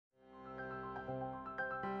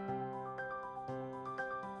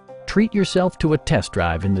Treat yourself to a test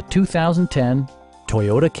drive in the 2010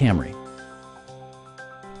 Toyota Camry.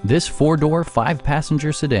 This four-door,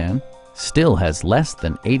 five-passenger sedan still has less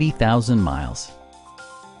than 80,000 miles.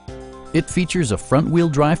 It features a front-wheel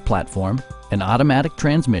drive platform, an automatic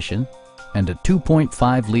transmission, and a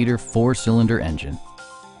 2.5-liter four-cylinder engine.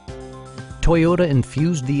 Toyota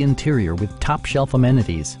infused the interior with top-shelf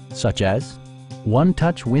amenities such as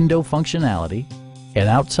one-touch window functionality, an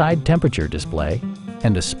outside temperature display,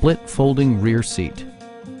 and a split folding rear seat.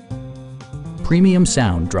 Premium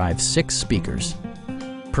sound drives 6 speakers,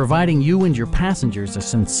 providing you and your passengers a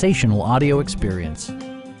sensational audio experience.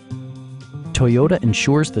 Toyota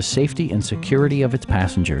ensures the safety and security of its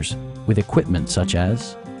passengers with equipment such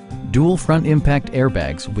as dual front impact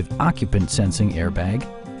airbags with occupant sensing airbag,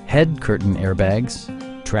 head curtain airbags,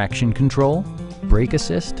 traction control, brake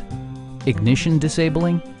assist, ignition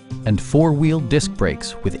disabling, and four-wheel disc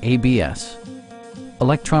brakes with ABS.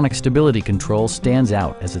 Electronic stability control stands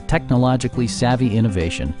out as a technologically savvy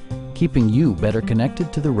innovation, keeping you better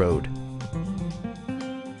connected to the road.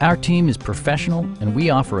 Our team is professional and we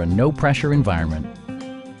offer a no-pressure environment.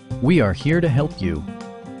 We are here to help you.